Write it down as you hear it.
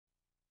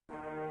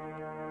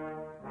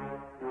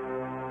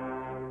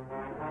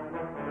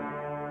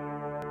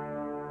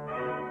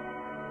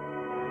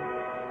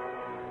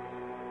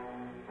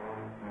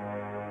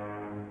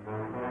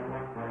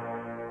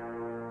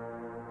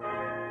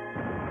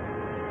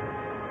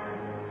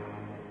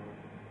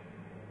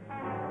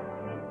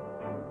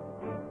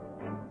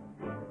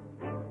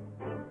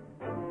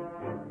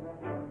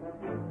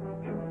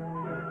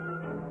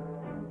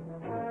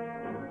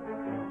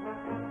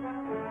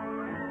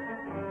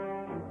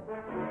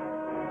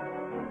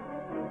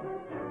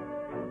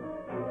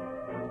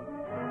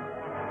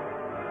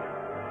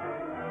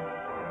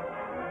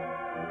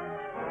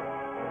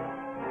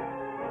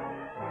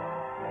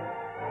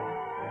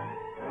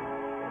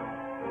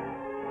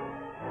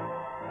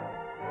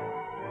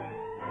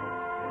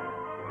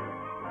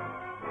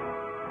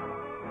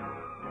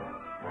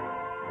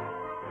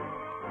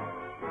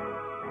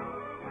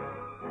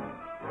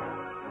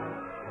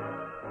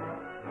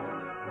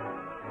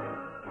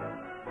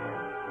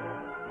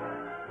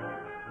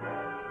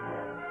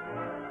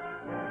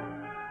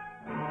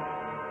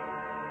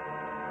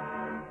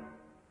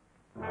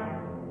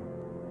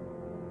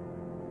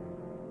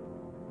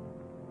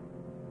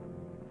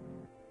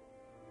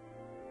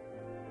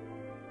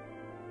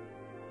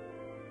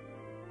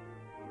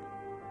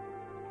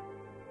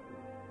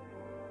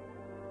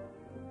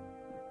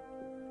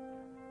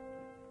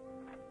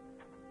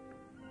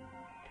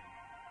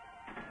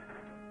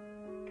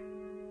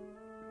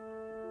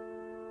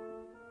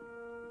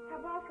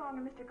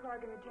Alvin and Mr.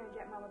 Corrigan returned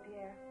yet, Mama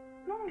Pierre?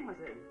 No,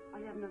 mademoiselle. I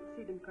have not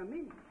seen them come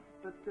in.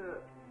 But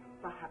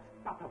perhaps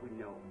Papa will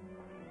know.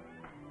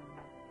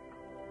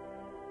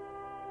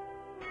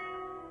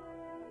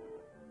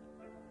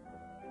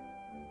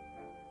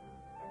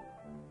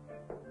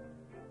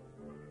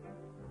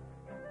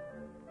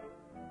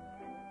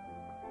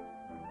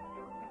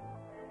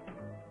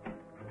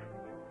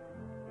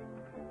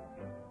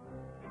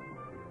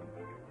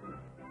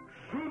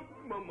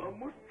 Mama,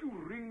 must you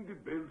ring the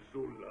bell so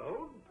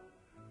loud?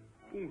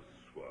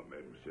 Bonsoir,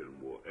 Mademoiselle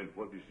Moore. And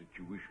what is it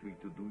you wish me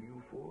to do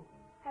you for?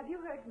 Have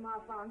you heard from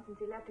Alphonse since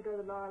he left to go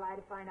to Lorelei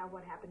to find out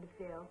what happened to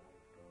Phil?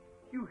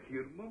 You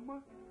hear,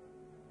 Mama?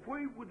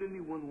 Why would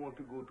anyone want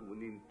to go to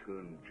an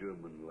intern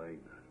German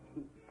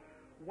liner?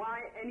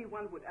 Why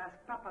anyone would ask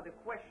Papa the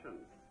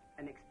questions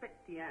and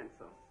expect the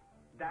answers,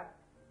 that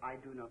I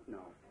do not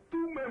know.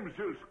 To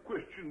Mademoiselle's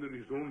question, there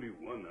is only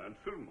one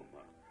answer,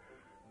 Mama.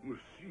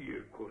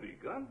 Monsieur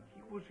Corrigan,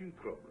 he was in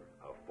trouble.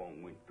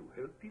 Alphonse went to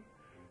help him.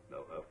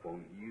 Now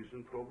Alphonse, he is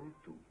in trouble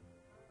too.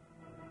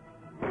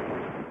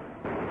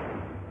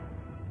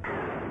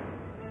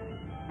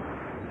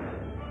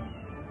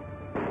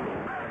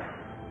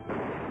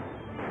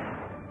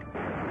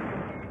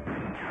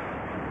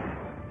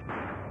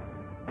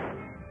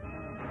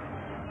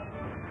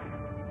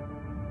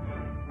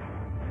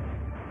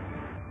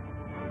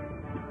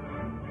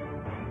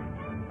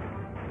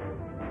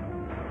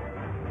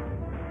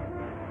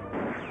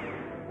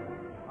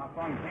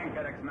 Can't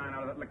get X-9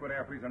 out of that liquid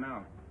air freezer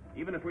now,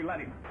 even if we let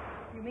him.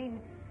 You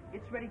mean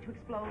it's ready to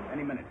explode?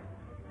 Any minute.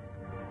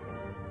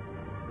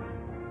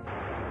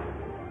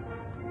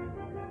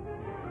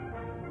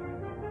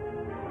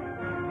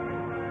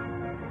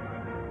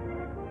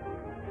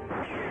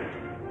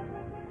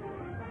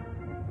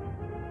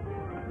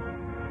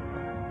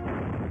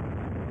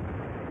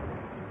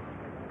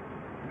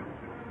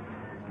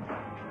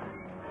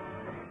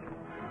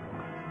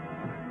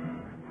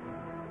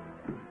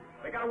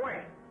 They got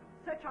away.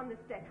 Search on this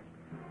deck.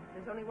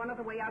 There's only one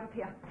other way out of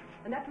here,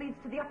 and that leads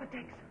to the upper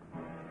decks.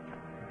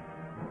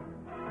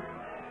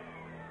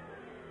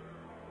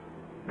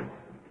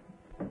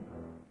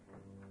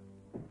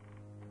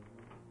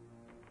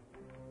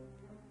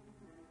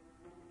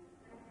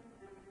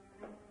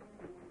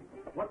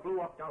 What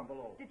blew up down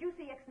below? Did you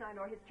see X-9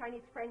 or his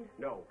Chinese friend?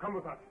 No. Come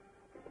with us.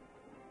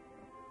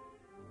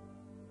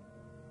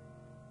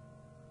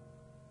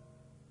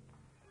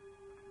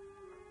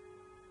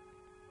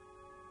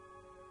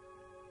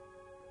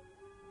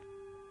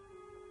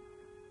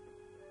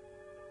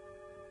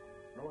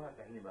 No,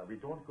 Hakahima, we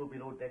don't go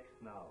below decks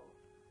now.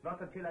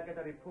 Not until I get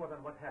a report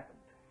on what happened.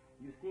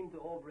 You seem to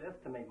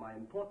overestimate my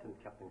importance,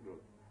 Captain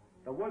Groot.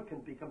 The work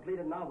can be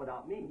completed now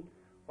without me.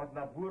 What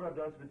Nabura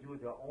does with you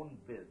is your own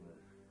business.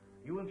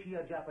 You and she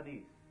are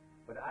Japanese.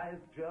 But I,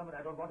 as German,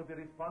 I don't want to be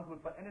responsible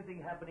for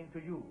anything happening to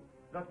you.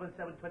 Not when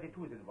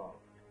 722 is involved.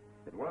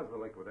 It was the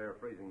liquid air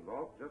freezing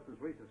vault, just as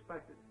we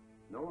suspected.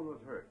 No one was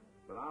hurt,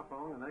 but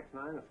Alphonse and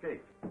X-9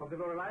 escaped. From the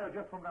Lorelei or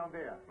just from down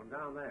there? From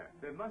down there.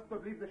 They must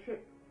not leave the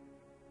ship.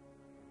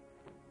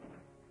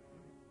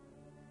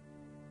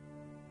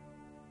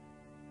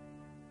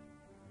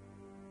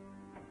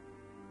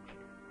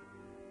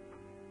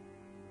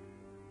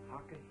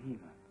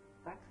 Hakahima.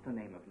 That's the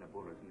name of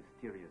Nabura's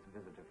mysterious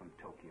visitor from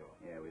Tokyo.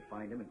 Yeah, we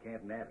find him and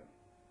can't nab him.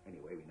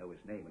 Anyway, we know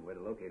his name and where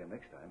to locate him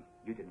next time.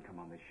 You didn't come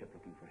on this ship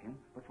looking for him,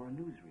 but for a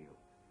newsreel.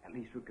 At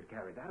least we could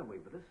carry that away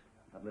with us.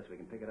 Unless we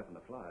can pick it up on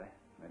the fly.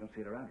 I don't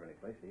see it around any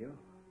place, do you?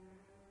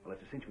 Well,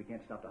 it's a cinch we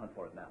can't stop to hunt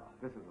for it now.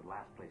 This is the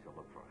last place I'll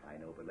look for it. I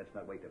know, but let's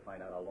not wait to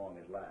find out how long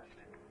it lasts.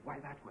 Why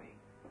that way?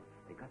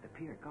 They got the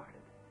pier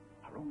guarded.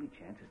 Our only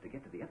chance is to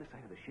get to the other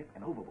side of the ship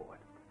and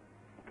overboard.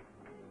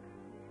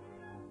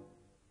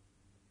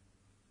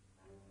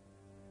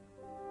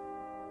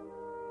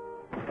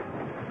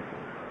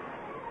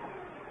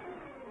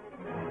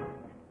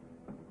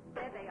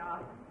 There they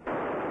are.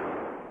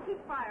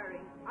 Keep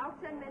firing. I'll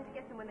send men to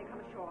get them when they come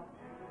ashore.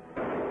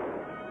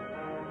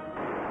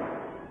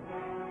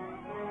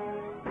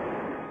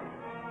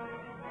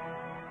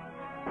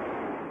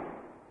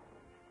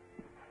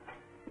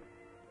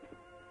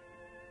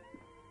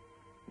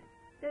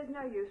 There's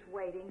no use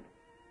waiting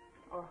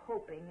or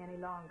hoping any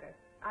longer.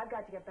 I've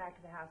got to get back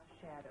to the House of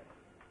Shadows.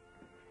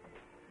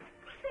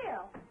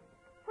 Phil,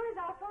 where's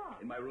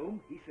Alphonse? In my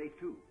room, he's safe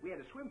too. We had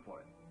to swim for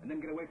him and then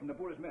get away from the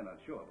Boer's men on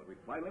shore, but we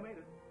finally made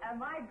it.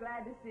 Am I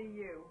glad to see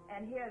you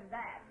and hear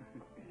that?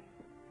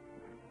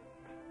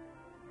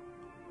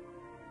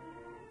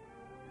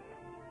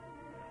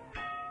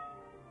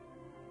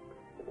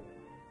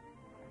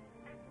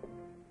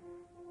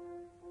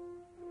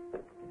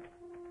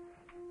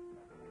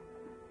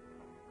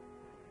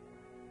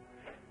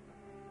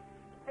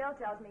 Phil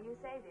tells me you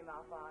saved him,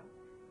 Alphonse.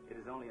 It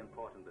is only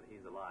important that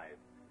he's alive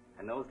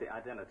and knows the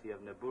identity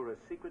of Nabura's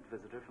secret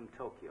visitor from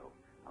Tokyo,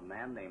 a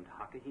man named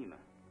Hakahima.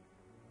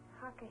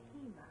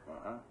 Hakahima?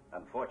 Uh-huh.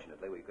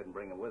 Unfortunately, we couldn't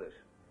bring him with us.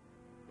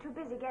 Too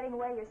busy getting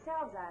away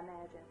yourselves, I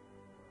imagine.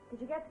 Did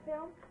you get the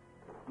film?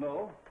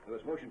 No, there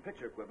was motion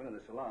picture equipment in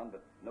the salon,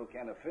 but no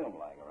can of film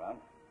lying around.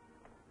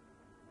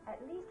 At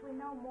least we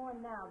know more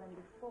now than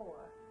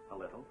before. A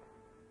little.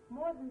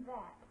 More than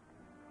that.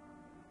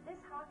 This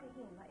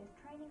Hakahima is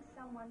training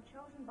someone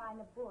chosen by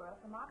Nabura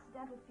from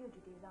Occidental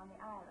fugitives on the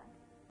island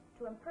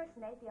to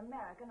impersonate the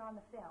American on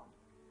the film.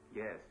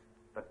 Yes,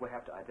 but we'll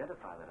have to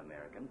identify that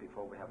American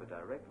before we have a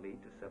direct lead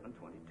to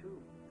 722.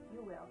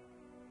 You will.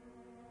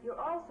 You're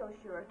also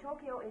sure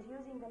Tokyo is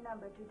using the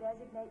number to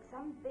designate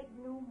some big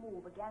new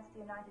move against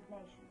the United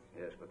Nations.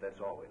 Yes, but that's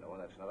all we know,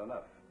 and that's not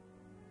enough.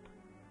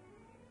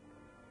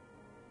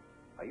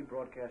 Are you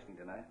broadcasting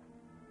tonight?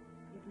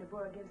 If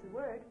Nabura gives the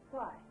word,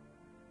 why?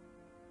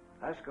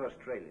 Ask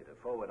Australia to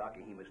forward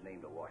Akihima's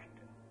name to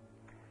Washington.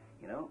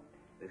 You know,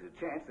 there's a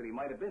chance that he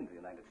might have been to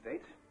the United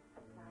States.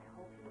 I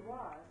hope he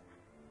was.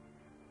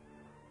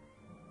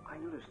 I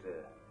noticed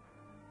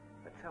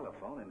a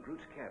telephone in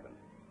Groot's cabin.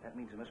 That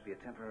means there must be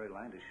a temporary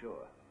line to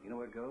shore. You know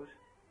where it goes?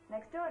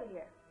 Next door to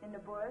here, in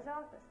Nabura's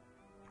office.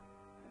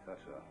 I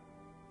thought so.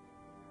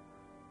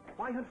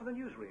 Why hunt for the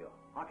newsreel?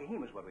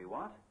 Akihima's what we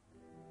want.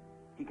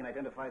 He can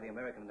identify the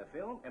American in the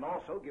film and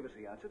also give us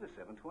the answer to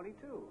 722.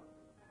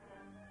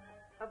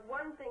 Of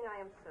one thing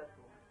I am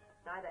certain.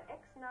 Neither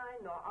X-9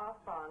 nor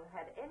Arfang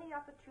had any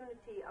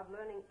opportunity of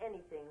learning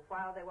anything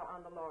while they were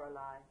on the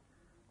Lorelei.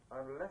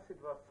 Unless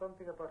it was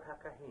something about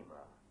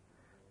Hakahima.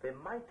 They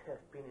might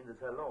have been in the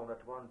salon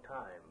at one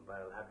time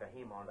while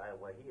Hakahima and I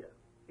were here.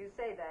 You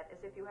say that as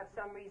if you have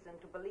some reason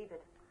to believe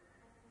it.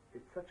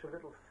 It's such a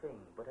little thing,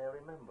 but I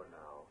remember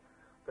now.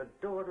 The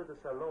door to the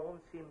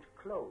salon seemed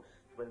closed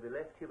when we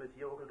left here with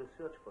Yoga to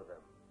search for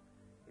them.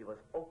 It was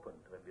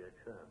opened when we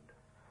returned.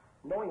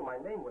 Knowing my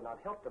name would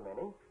not help them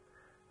any.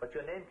 But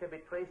your name can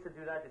be traced to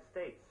the United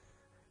States.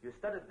 You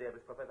studied there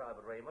with Professor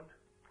Alvin Raymond.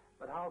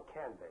 But how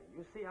can they?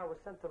 You see, I was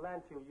sent to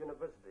Landfield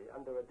University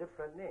under a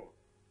different name.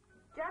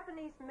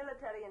 Japanese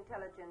military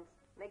intelligence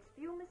makes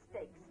few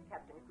mistakes,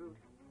 Captain Groot.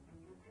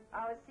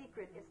 Our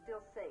secret is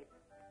still safe.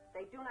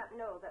 They do not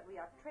know that we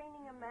are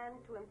training a man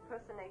to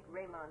impersonate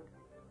Raymond.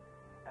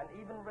 And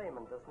even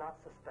Raymond does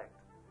not suspect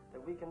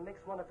that we can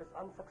mix one of his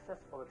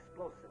unsuccessful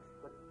explosives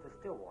with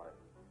distilled water,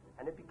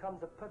 and it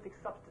becomes a perfect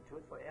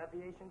substitute for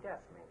aviation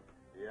gasoline.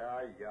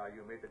 Yeah,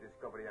 you made the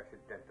discovery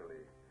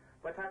accidentally.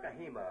 But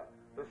Hakahima,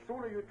 the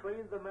sooner you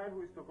train the man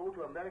who is to go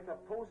to America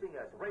posing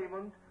as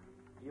Raymond...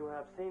 You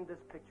have seen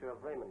this picture of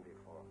Raymond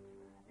before.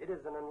 It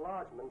is an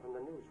enlargement from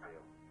the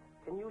newsreel.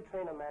 Can you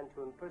train a man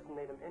to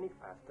impersonate him any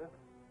faster?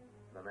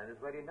 The man is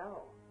ready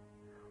now.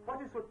 What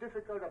is so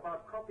difficult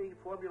about copying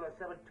Formula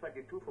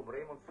 722 from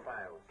Raymond's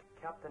files?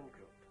 Captain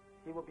Groot.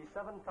 He will be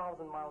 7,000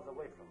 miles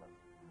away from us,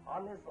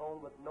 on his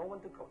own with no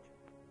one to coach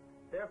him.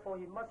 Therefore,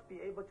 he must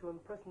be able to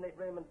impersonate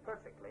Raymond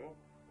perfectly,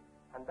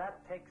 and that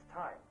takes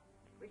time.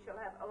 We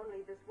shall have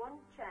only this one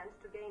chance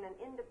to gain an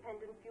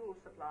independent fuel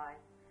supply.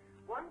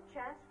 One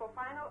chance for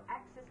final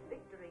Axis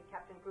victory,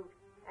 Captain Groot.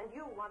 And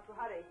you want to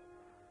hurry.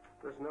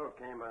 This note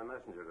came by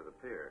messenger to the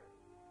pier.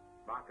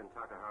 Bach and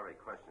Takahari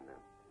questioned him.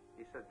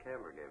 He said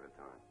Kamber gave it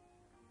to him.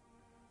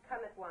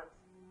 Come at once.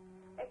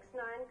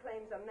 X-9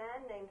 claims a man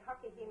named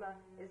Hakahima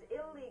is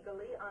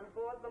illegally on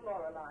board the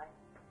Lorelei,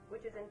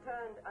 which is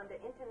interned under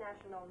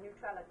international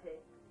neutrality.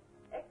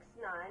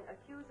 X-9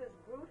 accuses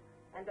Groot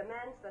and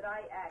demands that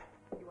I act.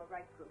 You are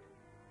right, Groot.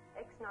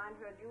 X-9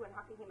 heard you and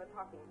Hakahima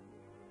talking.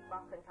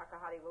 Bach and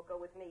Takahari will go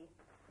with me.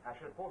 I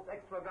shall post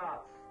extra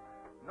guards.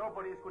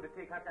 Nobody is going to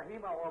take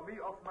Hakahima or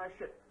me off my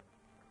ship.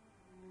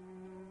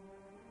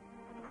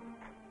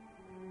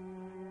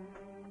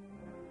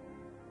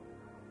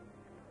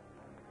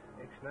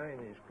 X-9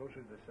 is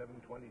closer to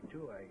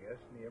 722, I guess,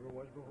 than he ever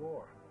was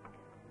before.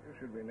 You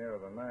should be nearer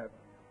than that.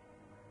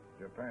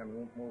 Japan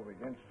won't move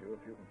against you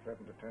if you can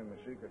threaten to turn the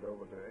secret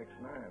over to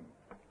X-9.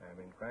 I'm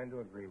inclined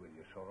to agree with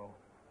you, Solo.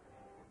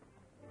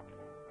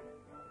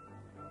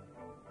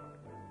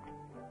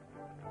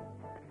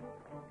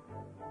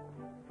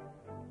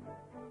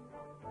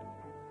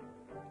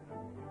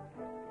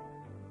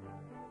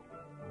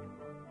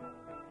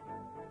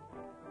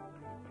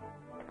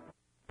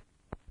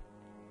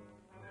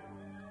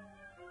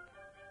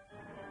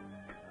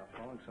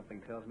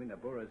 Something tells me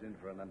Nabura's in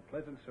for an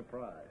unpleasant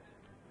surprise.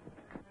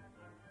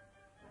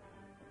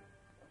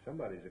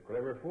 Somebody's a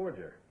clever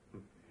forger.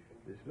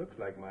 This looks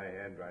like my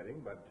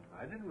handwriting, but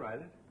I didn't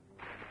write it.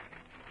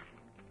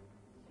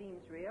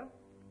 Seems real.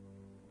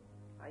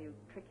 Are you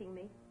tricking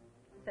me?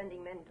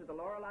 Sending men to the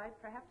Lorelei,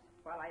 perhaps,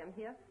 while I am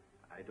here?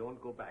 I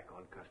don't go back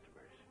on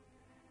customers.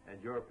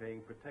 And you're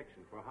paying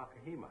protection for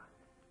Hakahima.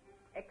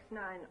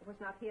 X-9 was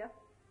not here?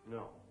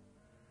 No.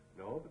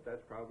 No, but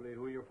that's probably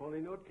who your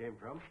phony note came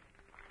from.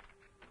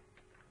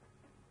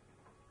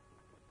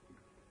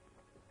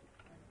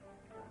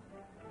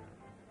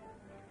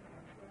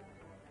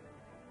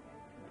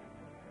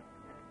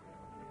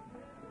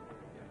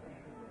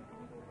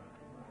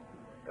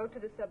 Go to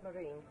the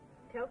submarine.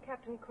 Tell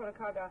Captain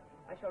Kurakaga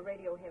I shall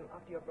radio him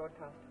after your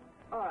broadcast.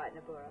 All right,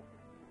 Nabura.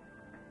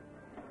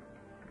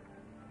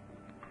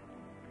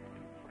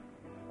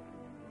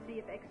 See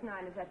if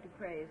X-9 is at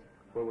Dupre's.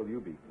 Where will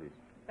you be, please?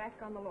 Back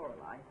on the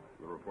Lorelei.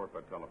 We'll report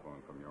by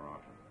telephone from your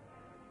office.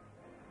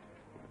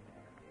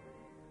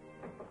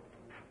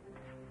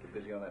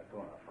 busy on that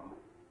phone, Alvin.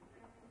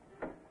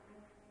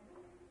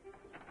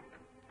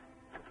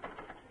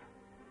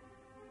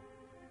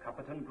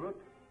 Captain Groot,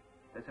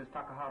 this is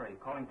Takahari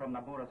calling from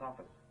Nabura's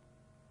office.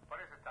 What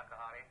is it,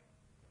 Takahari?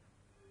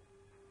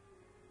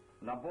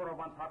 Nabura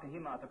wants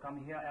Hakahima to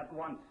come here at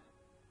once.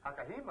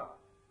 Hakahima?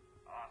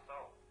 So.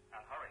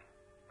 And hurry.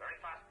 Very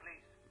fast,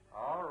 please.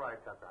 All right,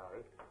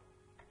 Takahari.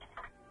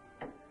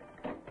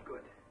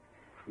 Good.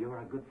 You're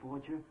a good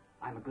forger.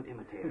 I'm a good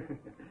imitator.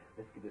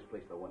 Let's give this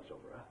place the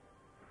once-over, huh?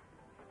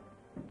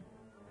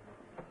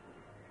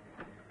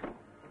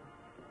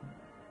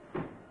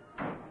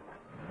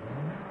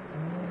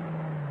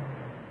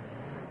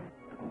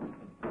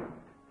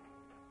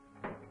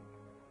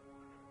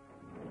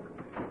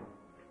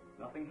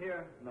 Nothing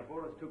here.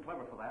 Nabura's too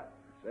clever for that.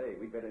 Say,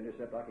 we'd better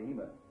intercept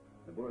Hakahima.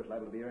 Nabura's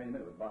liable to be here any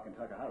minute with Bach and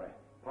Takahari.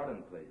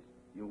 Pardon, please.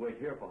 You wait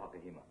here for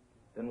Hakahima.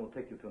 Then we'll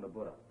take you to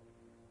Nabura.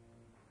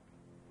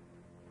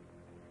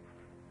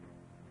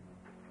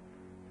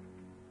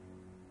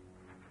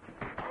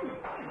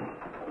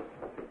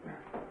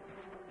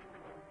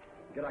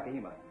 Get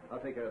Hakahima. I'll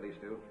take care of these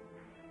two.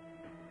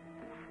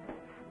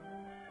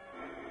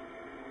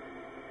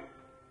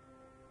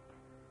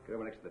 Get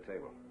over next to the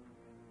table.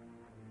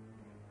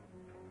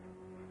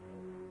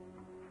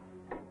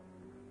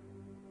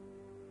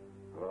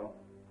 Hello?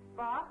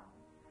 Bach?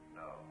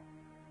 No,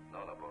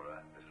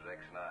 Nabura. This is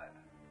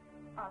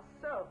X-9.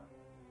 So.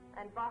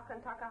 And Bach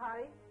and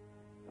Takahari?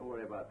 Don't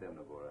worry about them,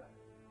 Nabura.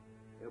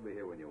 They'll be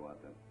here when you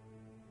want them.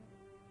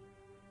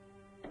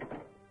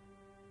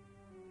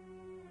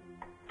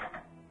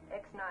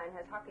 X-9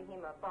 has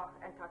Hakahima, Bach,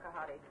 and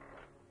Takahari.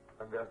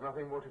 And there's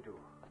nothing more to do.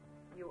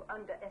 You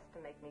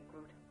underestimate me,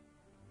 Groot.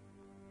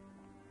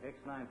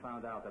 X-9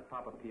 found out that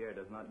Papa Pierre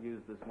does not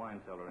use this wine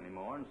cellar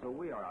anymore, and so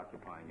we are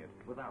occupying it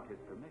without his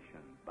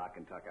permission. Bach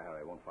and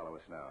Takahari won't follow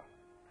us now.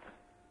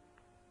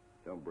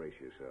 Don't brace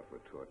yourself for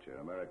torture.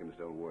 Americans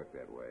don't work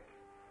that way.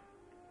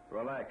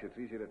 Relax. It's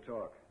easy to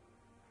talk.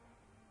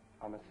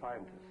 I'm a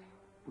scientist.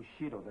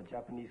 Bushido, the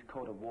Japanese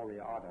code of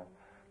warrior honor,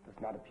 does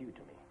not appeal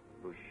to me.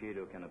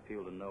 Bushido can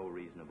appeal to no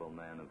reasonable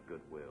man of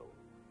goodwill.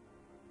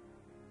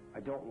 I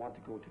don't want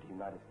to go to the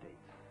United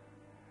States.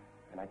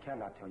 And I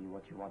cannot tell you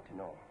what you want to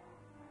know.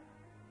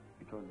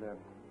 Because then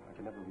I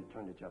can never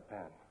return to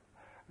Japan.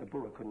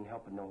 Nabura couldn't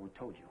help but know who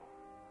told you.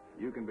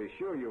 You can be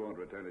sure you won't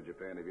return to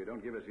Japan if you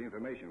don't give us the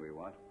information we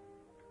want.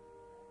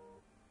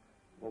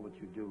 What would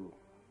you do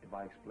if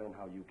I explain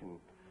how you can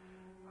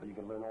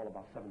learn all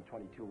about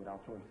 722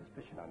 without throwing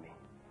suspicion on me?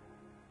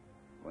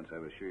 Once I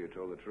was sure you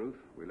told the truth,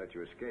 we let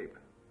you escape.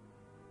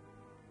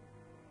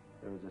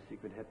 There is a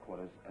secret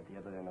headquarters at the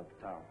other end of the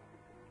town.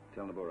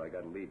 Tell Nabura I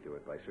got a lead to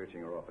it by searching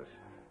her office.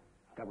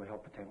 That would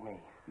help protect me.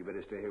 You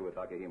better stay here with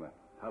Hakahima.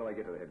 How do I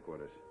get to the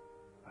headquarters?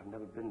 I've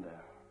never been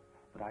there,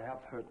 but I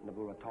have heard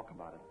Nabura talk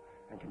about it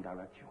and can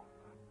direct you.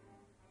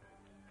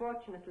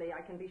 Fortunately,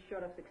 I can be sure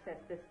of success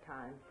this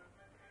time.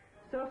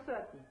 So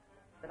certain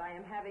that I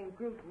am having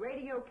Groot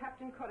radio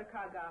Captain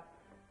Kodakaga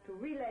to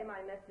relay my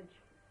message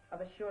of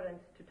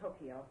assurance to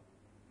Tokyo.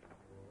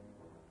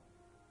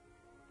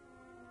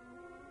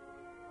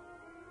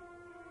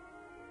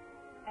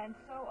 And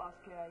so,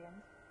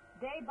 Australians,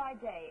 day by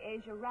day,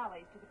 Asia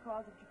rallies to the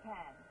cause of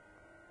Japan.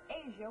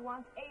 Asia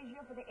wants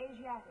Asia for the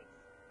Asiatics.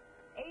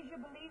 Asia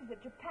believes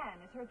that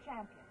Japan is her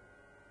champion.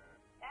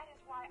 That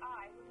is why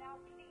I will now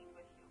plead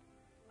with you.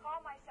 Call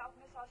myself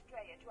Miss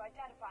Australia to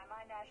identify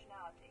my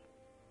nationality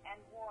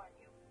and warn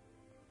you.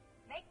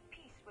 Make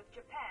peace with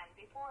Japan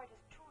before it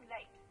is too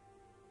late.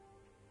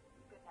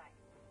 Good night.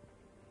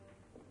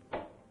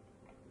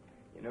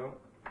 You know,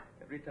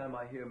 every time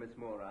I hear Miss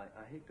Moore,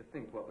 I hate to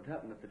think what would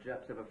happen if the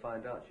Japs ever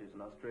find out she's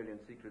an Australian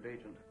secret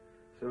agent.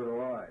 So do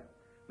I.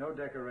 No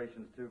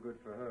decoration's too good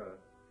for her.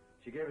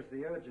 She gave us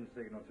the urgent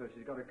signal, so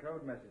she's got a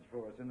code message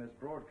for us in this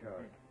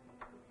broadcast.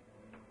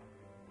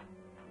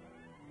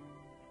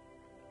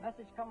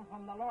 Message come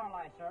from the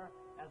Lorelei, sir,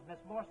 as Miss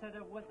Moore said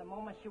it would the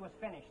moment she was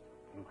finished.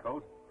 In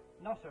code?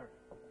 No, sir.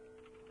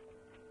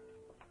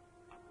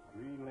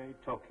 Relay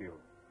Tokyo.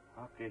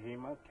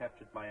 Hakahima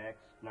captured by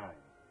X-9.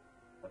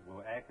 But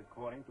will act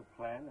according to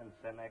plan and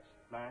send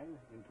X-9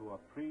 into a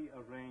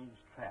pre-arranged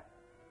trap.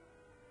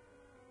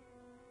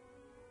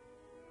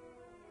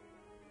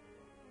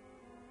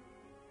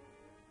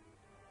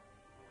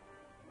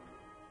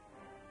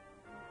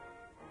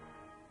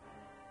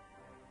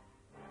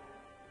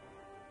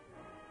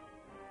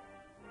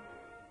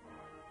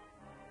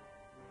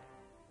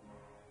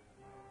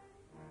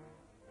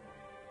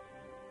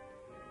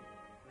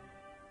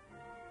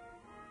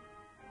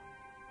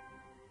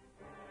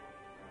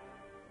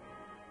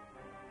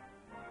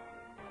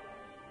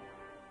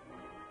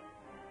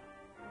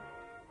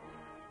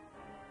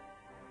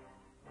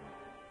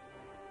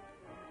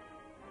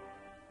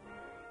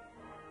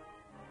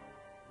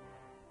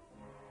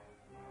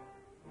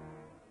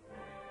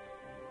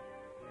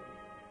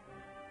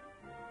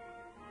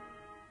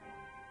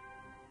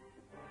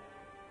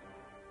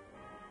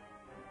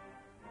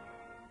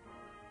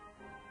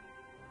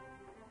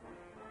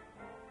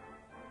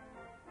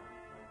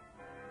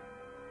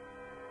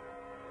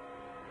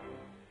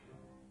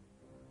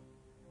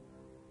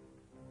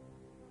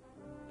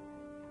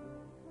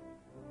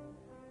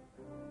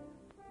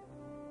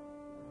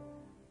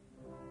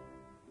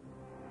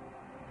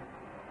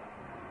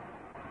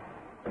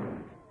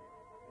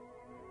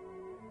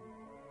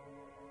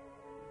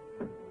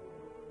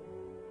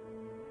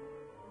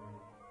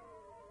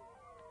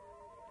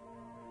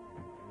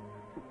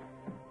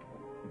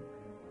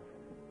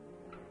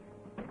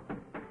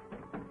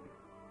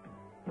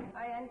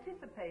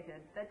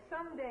 anticipated that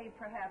someday,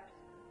 perhaps,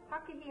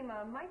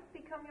 Hakahima might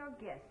become your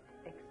guest,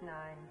 X-9.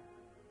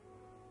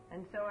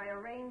 And so I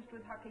arranged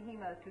with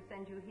Hakahima to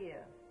send you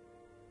here,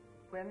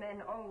 where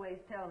men always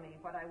tell me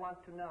what I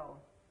want to know.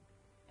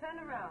 Turn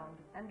around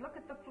and look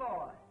at the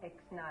floor,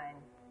 X-9.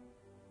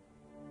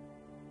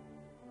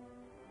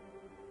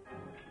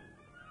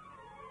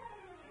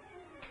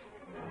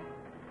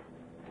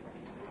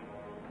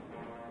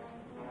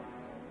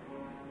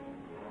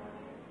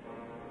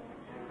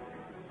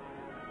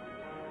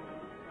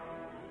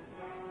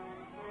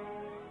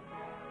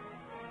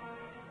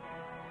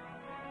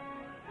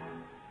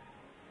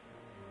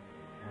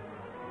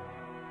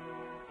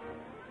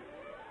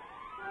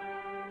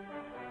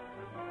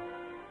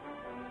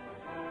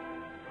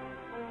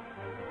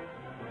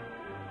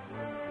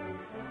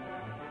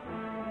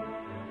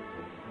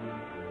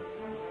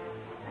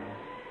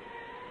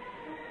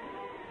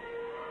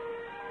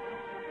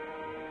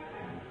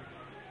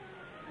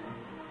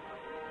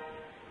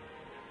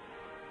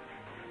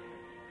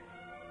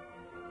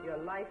 Your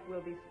life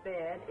will be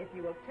spared if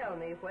you will tell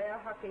me where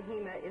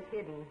Hakahima is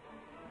hidden.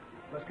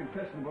 Must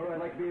confess, Maury, I'd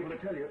like to be able to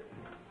tell you.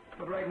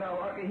 But right now,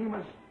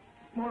 Hakahima's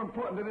more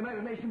important to the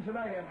United Nations than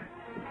I am.